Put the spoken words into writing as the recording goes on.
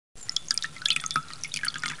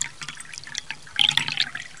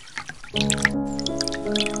De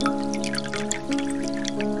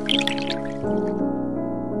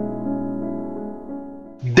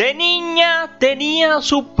niña tenía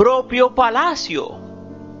su propio palacio.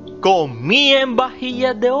 Comía en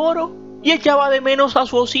vajillas de oro y echaba de menos a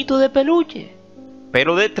su osito de peluche.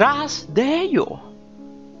 Pero detrás de ello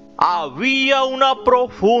había una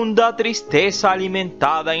profunda tristeza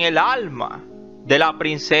alimentada en el alma de la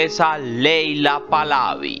princesa Leila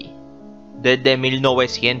Pahlavi desde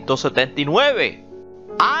 1979,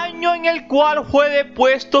 año en el cual fue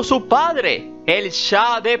depuesto su padre, el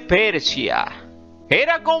Shah de Persia.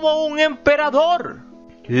 Era como un emperador.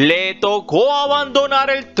 Le tocó abandonar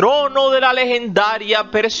el trono de la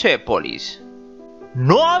legendaria Persépolis,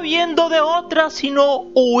 no habiendo de otra sino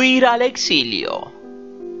huir al exilio.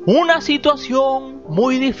 Una situación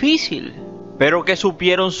muy difícil, pero que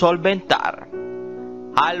supieron solventar.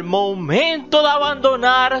 Al momento de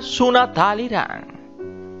abandonar su natal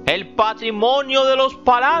Irán, el patrimonio de los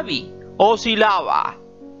Pahlavi oscilaba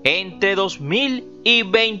entre 2.000 y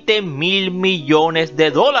 20.000 millones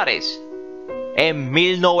de dólares en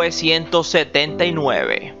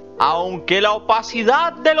 1979. Aunque la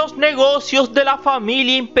opacidad de los negocios de la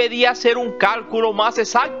familia impedía hacer un cálculo más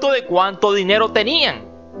exacto de cuánto dinero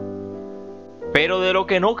tenían. Pero de lo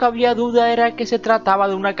que no cabía duda era que se trataba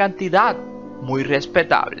de una cantidad muy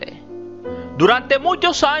respetable. Durante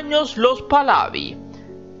muchos años los Pahlavi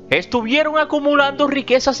estuvieron acumulando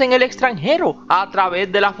riquezas en el extranjero a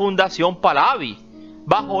través de la Fundación Pahlavi.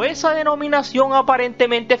 Bajo esa denominación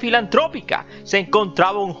aparentemente filantrópica se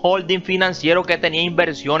encontraba un holding financiero que tenía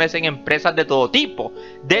inversiones en empresas de todo tipo,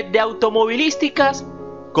 desde automovilísticas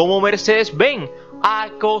como Mercedes-Benz a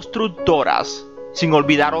constructoras, sin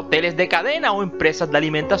olvidar hoteles de cadena o empresas de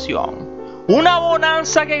alimentación. Una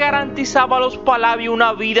bonanza que garantizaba a los Pahlavi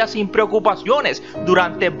una vida sin preocupaciones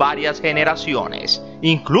durante varias generaciones,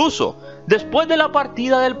 incluso después de la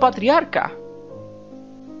partida del patriarca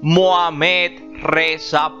Mohammed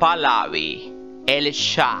Reza Pahlavi, el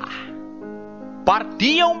Shah.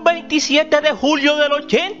 Partía un 27 de julio del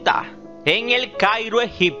 80 en el Cairo,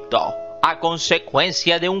 Egipto, a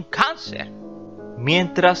consecuencia de un cáncer.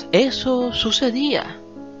 Mientras eso sucedía,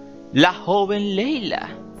 la joven Leila,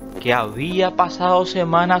 que había pasado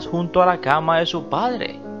semanas junto a la cama de su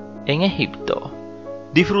padre en Egipto,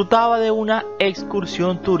 disfrutaba de una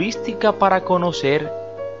excursión turística para conocer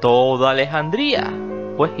toda Alejandría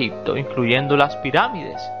o Egipto, incluyendo las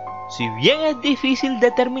pirámides. Si bien es difícil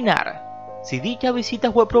determinar si dicha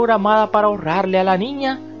visita fue programada para ahorrarle a la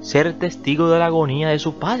niña ser testigo de la agonía de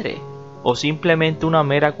su padre, o simplemente una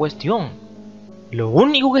mera cuestión, lo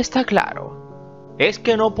único que está claro es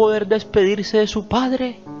que no poder despedirse de su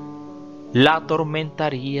padre la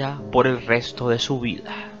atormentaría por el resto de su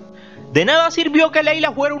vida. De nada sirvió que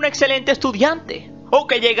Leila fuera una excelente estudiante o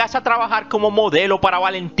que llegase a trabajar como modelo para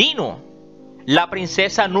Valentino. La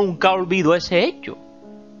princesa nunca olvidó ese hecho,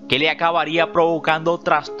 que le acabaría provocando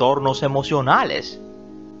trastornos emocionales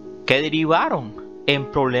que derivaron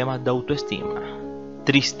en problemas de autoestima,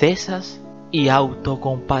 tristezas y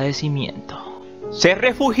autocompadecimiento. Se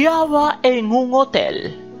refugiaba en un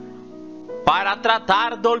hotel para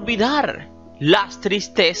tratar de olvidar las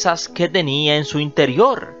tristezas que tenía en su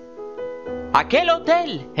interior. Aquel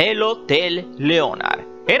hotel, el Hotel Leonard,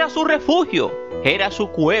 era su refugio, era su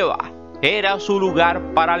cueva, era su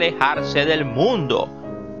lugar para alejarse del mundo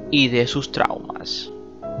y de sus traumas.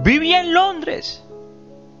 Vivía en Londres,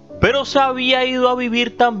 pero se había ido a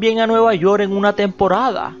vivir también a Nueva York en una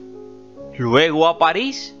temporada, luego a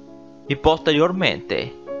París y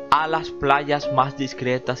posteriormente a las playas más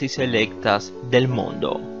discretas y selectas del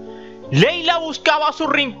mundo. Leila buscaba su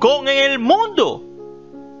rincón en el mundo.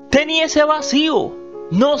 Tenía ese vacío,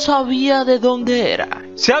 no sabía de dónde era.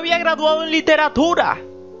 Se había graduado en literatura,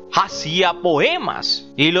 hacía poemas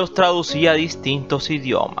y los traducía a distintos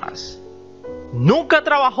idiomas. Nunca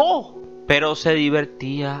trabajó, pero se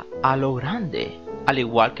divertía a lo grande, al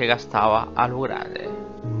igual que gastaba a lo grande.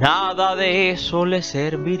 Nada de eso le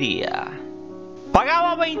serviría.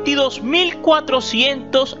 Pagaba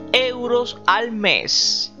 22.400 euros al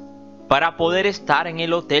mes para poder estar en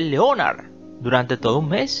el Hotel Leonard durante todo un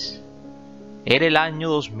mes. Era el año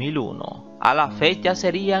 2001. A la fecha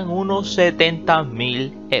serían unos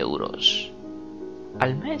 70.000 euros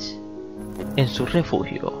al mes en su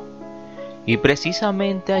refugio. Y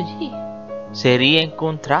precisamente allí sería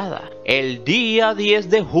encontrada el día 10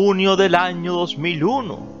 de junio del año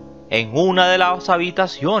 2001 en una de las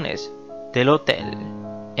habitaciones del hotel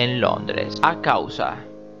en Londres, a causa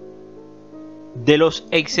de los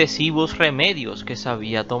excesivos remedios que se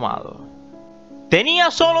había tomado.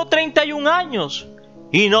 Tenía solo 31 años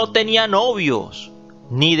y no tenía novios,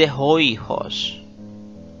 ni dejó hijos.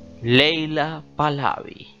 Leila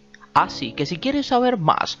Pahlavi. Así que si quieres saber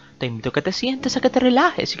más, te invito a que te sientes, a que te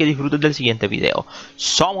relajes y que disfrutes del siguiente video.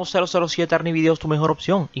 Somos 007 Arnivideos, tu mejor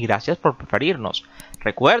opción, y gracias por preferirnos.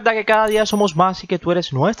 Recuerda que cada día somos más y que tú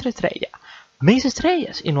eres nuestra estrella. Mis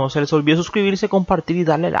estrellas. Y no se les olvide suscribirse, compartir y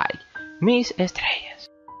darle like. Mis estrellas.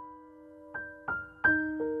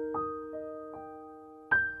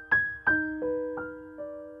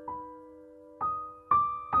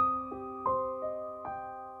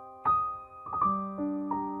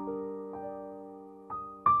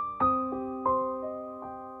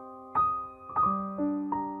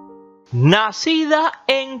 Nacida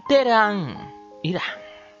en Teherán, Irán,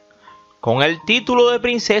 con el título de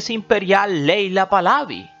princesa imperial Leila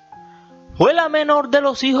Pahlavi, fue la menor de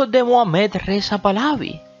los hijos de Mohammad Reza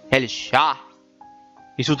Pahlavi, el Shah,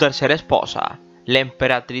 y su tercera esposa, la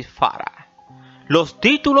emperatriz Farah. Los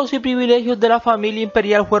títulos y privilegios de la familia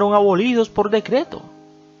imperial fueron abolidos por decreto.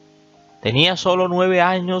 Tenía solo 9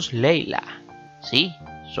 años Leila, sí,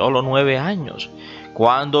 solo 9 años,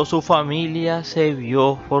 cuando su familia se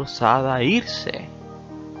vio forzada a irse.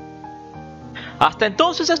 Hasta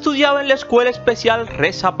entonces estudiaba en la escuela especial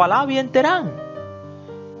Reza Pahlavi en Teherán,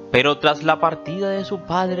 pero tras la partida de su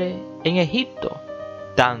padre en Egipto,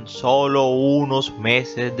 tan solo unos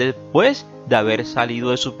meses después de haber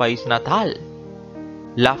salido de su país natal,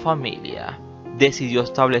 la familia decidió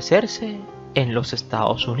establecerse en los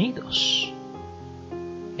Estados Unidos.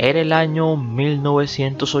 Era el año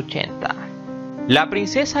 1980. La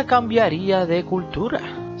princesa cambiaría de cultura.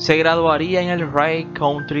 Se graduaría en el Rye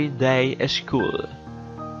Country Day School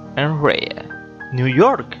en Rye, New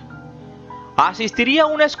York. Asistiría a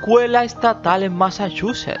una escuela estatal en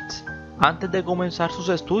Massachusetts antes de comenzar sus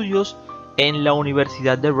estudios en la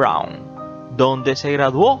Universidad de Brown, donde se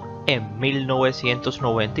graduó en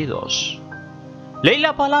 1992.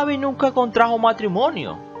 Leila Pahlavi nunca contrajo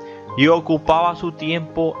matrimonio y ocupaba su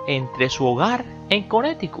tiempo entre su hogar en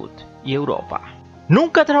Connecticut y Europa.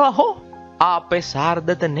 Nunca trabajó, a pesar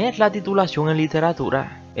de tener la titulación en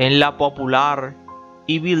literatura en la popular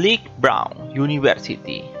Ivy League Brown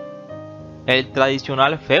University, el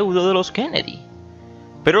tradicional feudo de los Kennedy.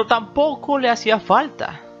 Pero tampoco le hacía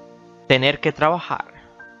falta tener que trabajar.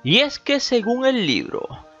 Y es que según el libro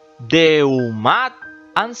de Umad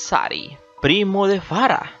Ansari, primo de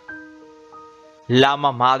Farah, la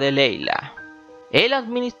mamá de Leila, él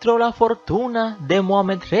administró la fortuna de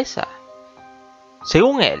Mohammad Reza.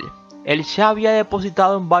 Según él, el Shah había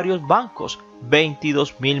depositado en varios bancos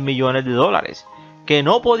 22.000 millones de dólares que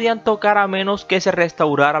no podían tocar a menos que se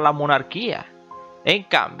restaurara la monarquía. En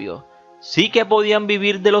cambio, sí que podían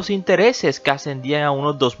vivir de los intereses, que ascendían a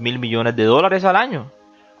unos 2.000 millones de dólares al año.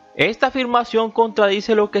 Esta afirmación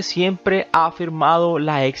contradice lo que siempre ha afirmado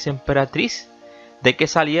la ex emperatriz, de que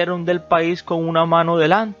salieron del país con una mano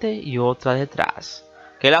delante y otra detrás,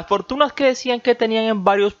 que las fortunas que decían que tenían en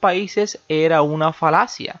varios países era una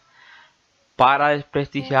falacia para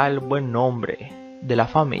desprestigiar el buen nombre de la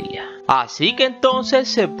familia. Así que entonces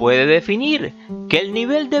se puede definir que el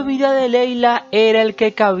nivel de vida de Leila era el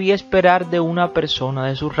que cabía esperar de una persona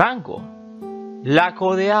de su rango. La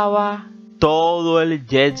codeaba todo el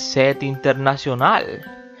jet set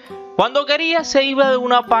internacional. Cuando quería se iba de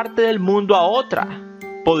una parte del mundo a otra.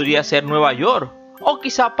 Podría ser Nueva York, o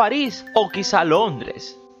quizá París, o quizá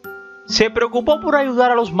Londres. Se preocupó por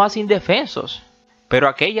ayudar a los más indefensos, pero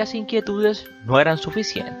aquellas inquietudes no eran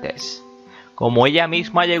suficientes. Como ella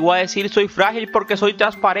misma llegó a decir, soy frágil porque soy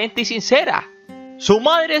transparente y sincera. Su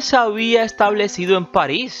madre se había establecido en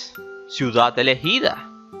París, ciudad elegida,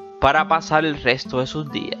 para pasar el resto de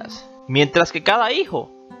sus días, mientras que cada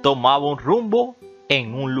hijo tomaba un rumbo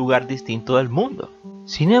en un lugar distinto del mundo.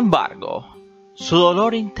 Sin embargo, su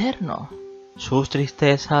dolor interno, sus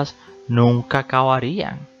tristezas nunca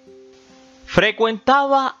acabarían.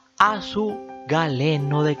 Frecuentaba a su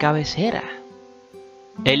galeno de cabecera.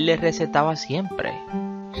 Él le recetaba siempre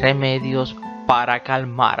remedios para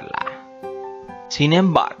calmarla. Sin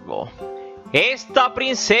embargo, esta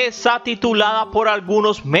princesa, titulada por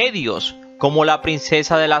algunos medios como la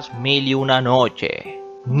princesa de las 1001 noches,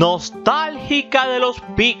 nostálgica de los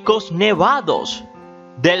picos nevados,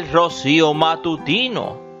 del rocío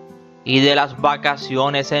matutino y de las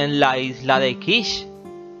vacaciones en la isla de Kish,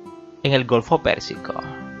 en el Golfo Pérsico,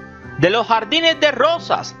 de los jardines de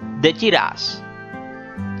rosas de Shiraz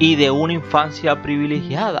y de una infancia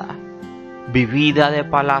privilegiada, vivida de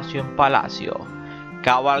palacio en palacio,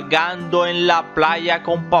 cabalgando en la playa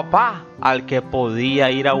con papá, al que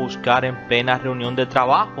podía ir a buscar en plena reunión de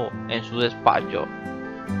trabajo en su despacho.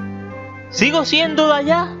 Sigo siendo de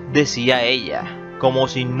allá, decía ella, como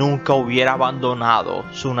si nunca hubiera abandonado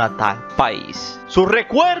su natal país. Sus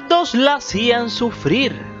recuerdos la hacían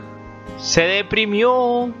sufrir. Se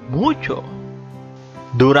deprimió mucho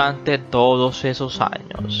durante todos esos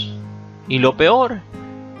años. Y lo peor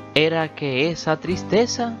era que esa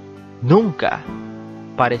tristeza nunca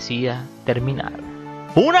parecía terminar.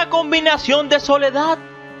 Una combinación de soledad,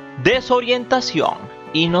 desorientación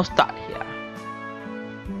y nostalgia.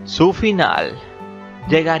 Su final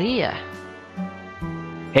llegaría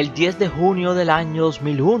el 10 de junio del año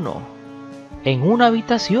 2001 en una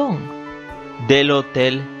habitación del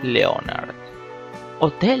Hotel Leonard.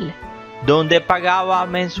 Hotel donde pagaba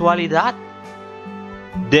mensualidad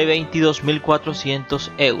de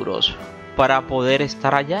 22.400 euros para poder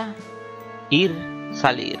estar allá, ir,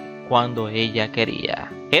 salir cuando ella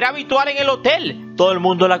quería. Era habitual en el hotel, todo el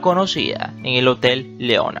mundo la conocía, en el Hotel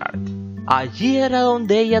Leonard. Allí era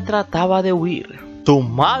donde ella trataba de huir. Su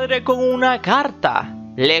madre, con una carta,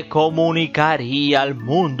 le comunicaría al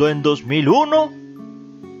mundo en 2001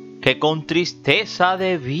 que con tristeza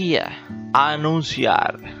debía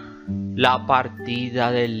anunciar la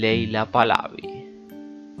partida de Leila Pahlavi.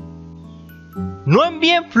 No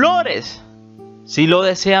envíen flores. Si lo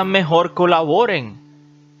desean, mejor colaboren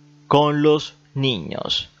con los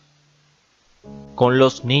niños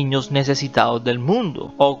necesitados del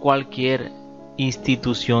mundo o cualquier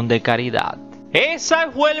institución de caridad. Ese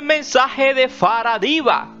fue el mensaje de Farah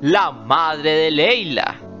Diva, la madre de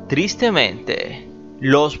Leila. Tristemente,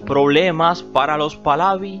 los problemas para los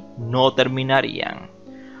Pahlavi no terminarían.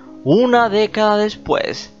 Una década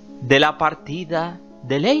después de la partida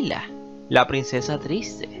de Leila, la princesa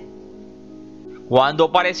triste, cuando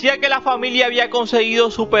parecía que la familia había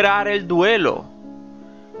conseguido superar el duelo,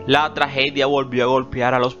 la tragedia volvió a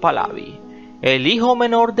golpear a los Pahlavi. El hijo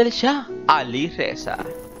menor del Shah, Ali Reza,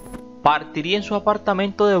 partiría en su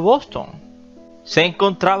apartamento de Boston. Se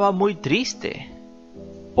encontraba muy triste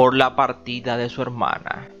por la partida de su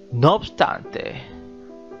hermana. No obstante,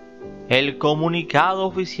 el comunicado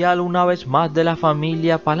oficial una vez más de la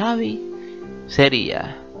familia Pahlavi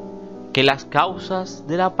sería que las causas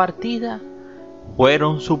de la partida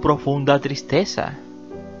fueron su profunda tristeza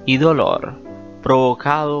y dolor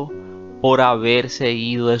provocado por haberse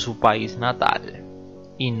ido de su país natal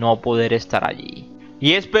y no poder estar allí.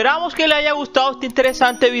 Y esperamos que le haya gustado este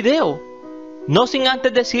interesante video. No sin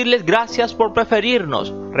antes decirles gracias por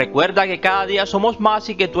preferirnos. Recuerda que cada día somos más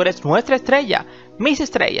y que tú eres nuestra estrella, mis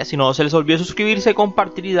estrellas. Y no se les olvide suscribirse,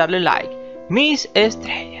 compartir y darle like. Mis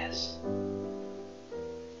estrellas.